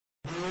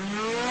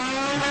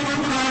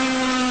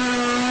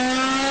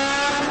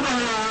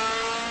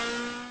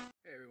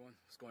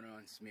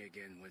It's me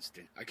again,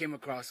 Winston. I came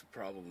across a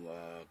problem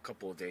a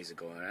couple of days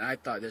ago, and I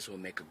thought this would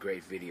make a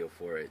great video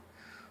for it.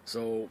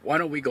 So why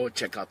don't we go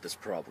check out this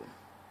problem?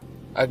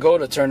 I go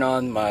to turn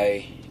on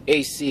my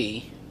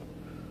AC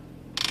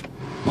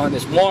on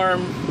this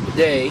warm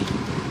day.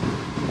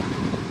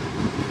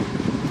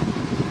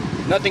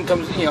 Nothing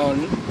comes,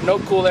 no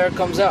cool air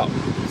comes out.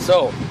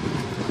 So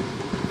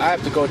I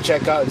have to go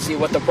check out and see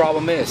what the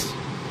problem is.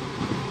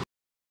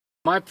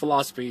 My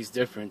philosophy is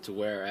different to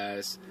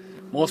whereas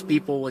most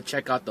people would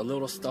check out the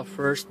little stuff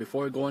first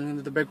before going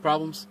into the big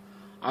problems.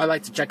 I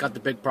like to check out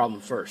the big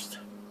problem first.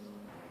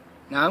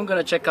 Now I'm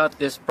going to check out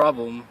this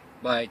problem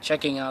by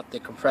checking out the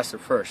compressor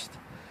first.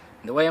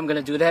 And the way I'm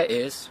going to do that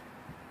is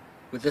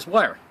with this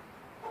wire.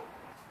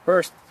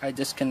 First, I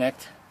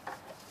disconnect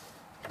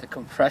the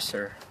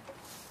compressor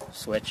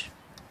switch.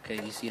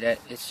 Okay, you see that?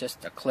 It's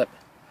just a clip.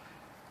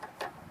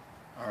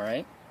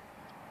 Alright.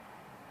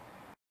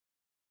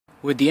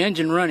 With the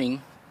engine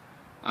running,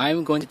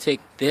 I'm going to take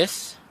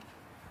this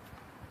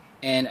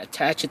and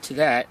attach it to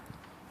that,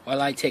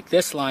 while I take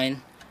this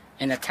line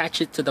and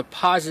attach it to the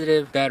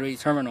positive battery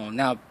terminal.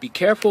 Now be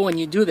careful when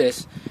you do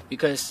this,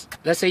 because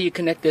let's say you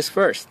connect this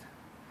first.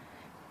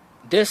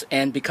 This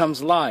end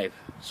becomes live.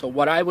 So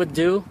what I would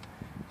do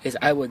is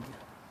I would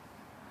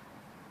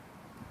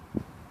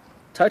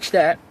touch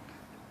that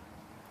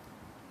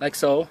like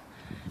so,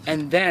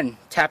 and then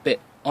tap it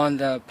on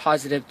the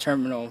positive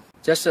terminal,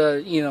 just so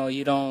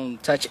you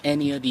don't touch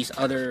any of these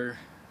other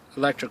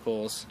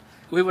electricals.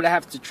 We would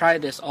have to try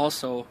this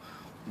also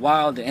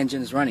while the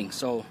engine is running,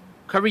 so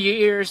cover your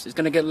ears, it's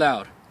gonna get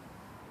loud.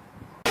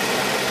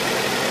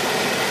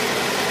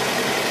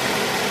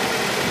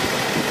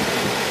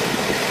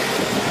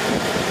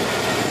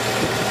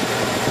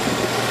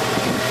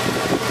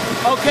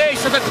 Okay,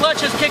 so the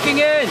clutch is kicking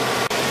in.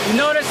 You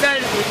notice that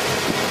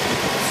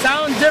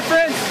sound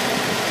difference?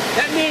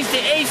 That means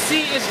the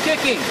AC is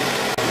kicking.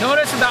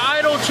 Notice the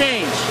idle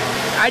change.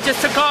 I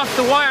just took off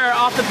the wire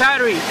off the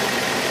battery.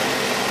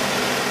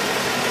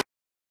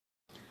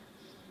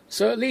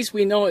 So at least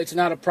we know it's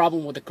not a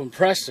problem with the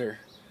compressor.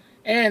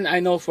 And I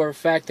know for a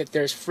fact that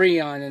there's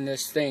Freon in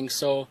this thing.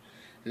 So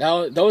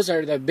now those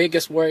are the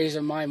biggest worries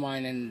in my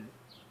mind, and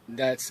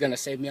that's going to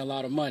save me a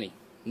lot of money,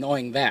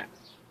 knowing that.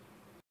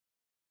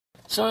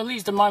 So at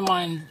least in my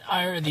mind,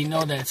 I already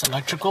know that it's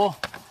electrical.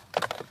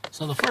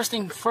 So the first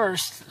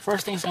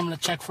things I'm going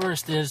to check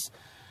first is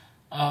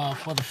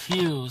for the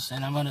fuse,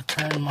 and I'm going to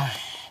turn my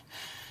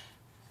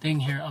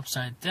thing here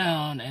upside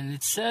down, and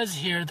it says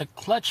here the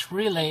clutch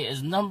relay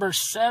is number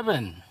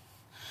 7.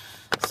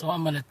 So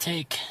I'm going to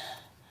take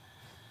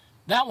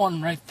that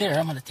one right there.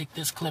 I'm going to take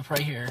this clip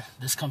right here.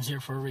 This comes here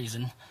for a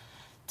reason.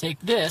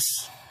 Take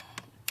this,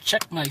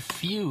 check my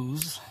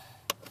fuse.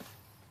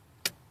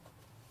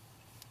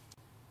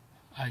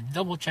 I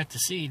double check to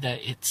see that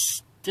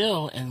it's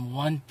still in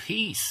one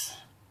piece.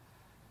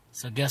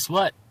 So guess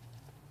what?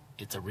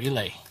 It's a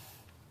relay.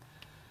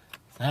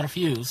 It's not a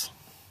fuse.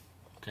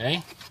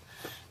 Okay?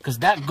 Because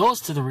that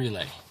goes to the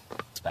relay.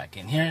 It's back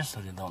in here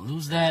so you don't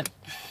lose that.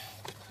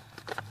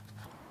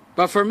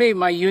 But for me,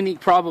 my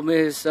unique problem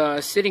is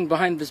sitting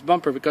behind this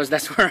bumper, because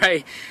that's where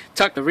I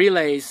tuck the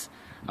relays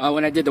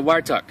when I did the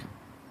wire tuck.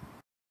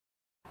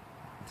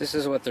 This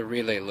is what the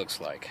relay looks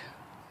like.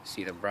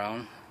 See the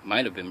brown?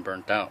 Might have been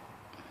burnt out.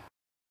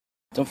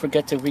 Don't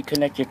forget to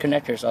reconnect your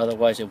connectors,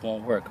 otherwise it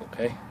won't work,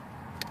 okay?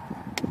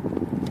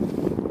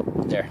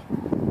 There.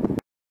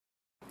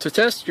 To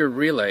test your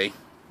relay,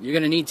 you're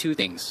going to need 2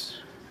 things.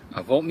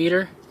 A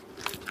voltmeter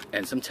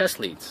and some test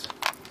leads.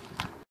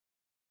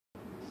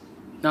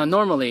 Now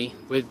normally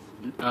with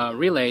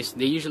relays,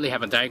 they usually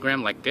have a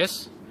diagram like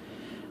this,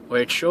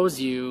 where it shows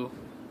you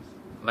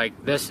like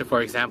this.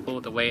 For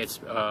example, the way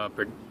it's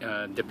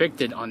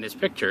depicted on this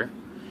picture,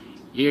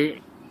 the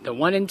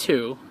 1 and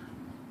 2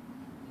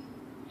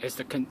 is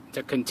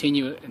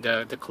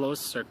the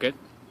closed circuit,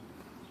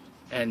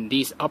 and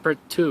these upper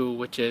 2,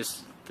 which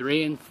is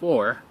 3 and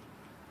 4,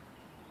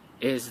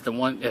 is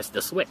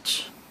the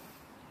switch.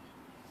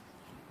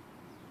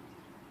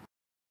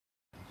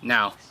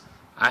 Now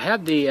I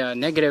have the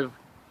negative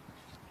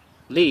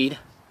lead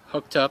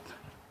hooked up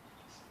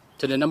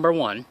to the number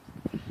 1,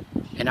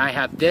 and I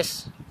have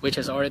this, which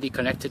is already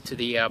connected to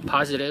the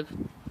positive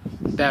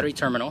battery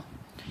terminal,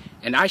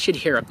 and I should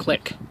hear a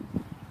click.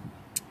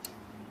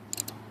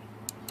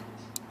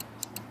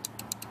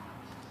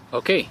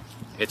 Okay,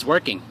 it's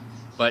working,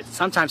 but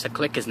sometimes a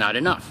click is not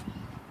enough.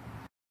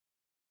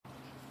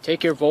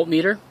 Take your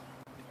voltmeter,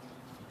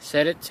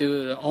 set it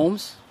to the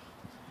ohms,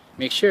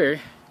 make sure you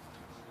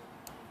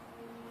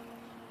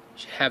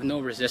should have no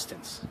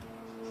resistance.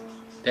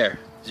 There,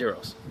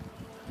 zeros.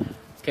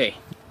 Okay,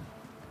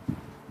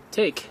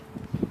 take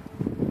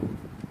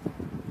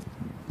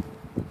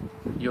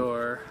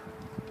your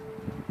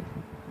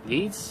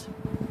leads,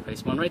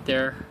 place one right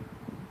there,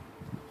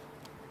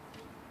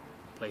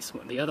 place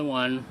the other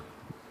one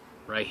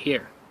right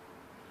here.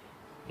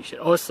 You should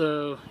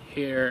also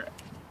hear,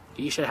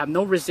 you should have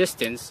no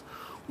resistance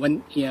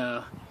when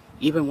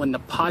even when the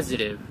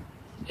positive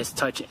is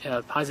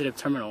positive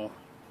terminal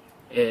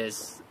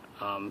is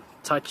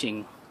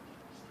touching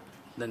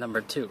the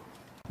number 2.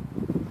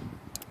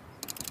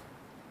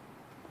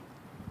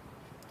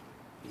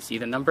 You see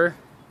the number?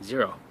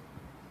 0.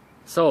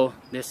 So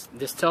this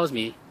tells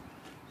me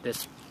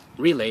this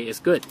relay is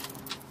good.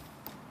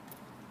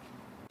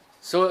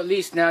 So at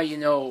least now you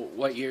know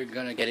what you're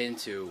gonna get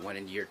into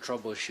when you're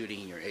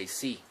troubleshooting your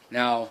AC.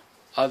 Now,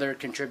 other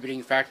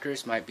contributing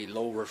factors might be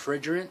low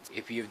refrigerant.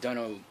 If you've done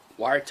a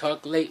wire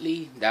tug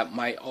lately, that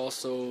might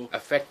also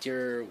affect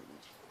your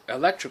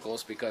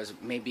electricals, because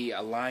maybe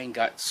a line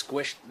got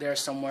squished there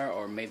somewhere,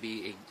 or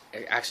maybe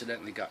it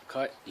accidentally got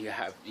cut.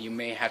 You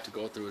may have to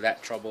go through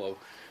that trouble of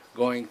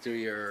going through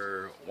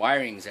your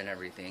wirings and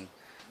everything.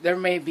 There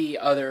may be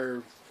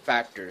other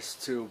factors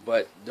too,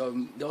 but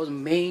those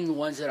main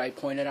ones that I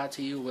pointed out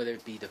to you, whether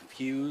it be the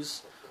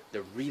fuse,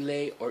 the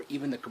relay, or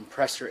even the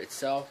compressor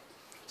itself.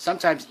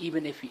 Sometimes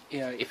even if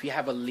you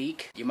have a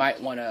leak, you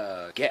might want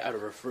to get a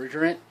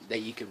refrigerant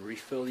that you can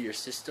refill your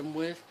system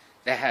with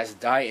that has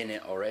dye in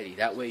it already.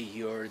 That way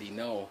you already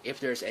know if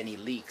there's any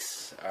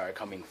leaks are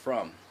coming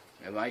from.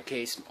 In my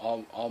case,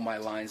 all my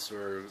lines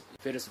were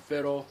fit as a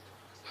fiddle.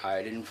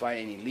 I didn't find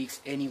any leaks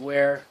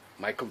anywhere.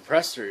 My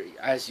compressor,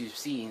 as you've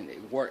seen,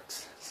 it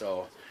works.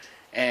 So,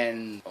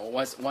 and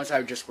once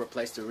I just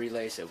replaced the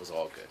relays, it was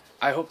all good.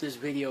 I hope this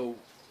video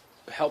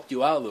helped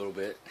you out a little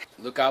bit.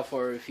 Look out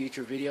for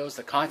future videos.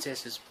 The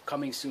contest is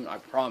coming soon, I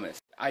promise.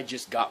 I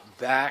just got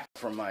back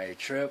from my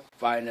trip.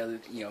 Finally,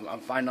 I'm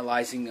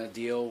finalizing a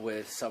deal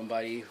with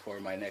somebody for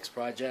my next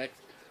project.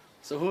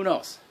 So who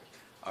knows?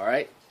 All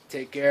right,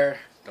 take care.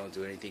 Don't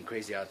do anything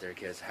crazy out there,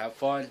 kids. Have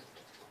fun.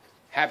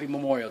 Happy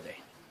Memorial Day.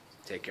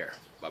 Take care.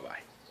 Bye-bye.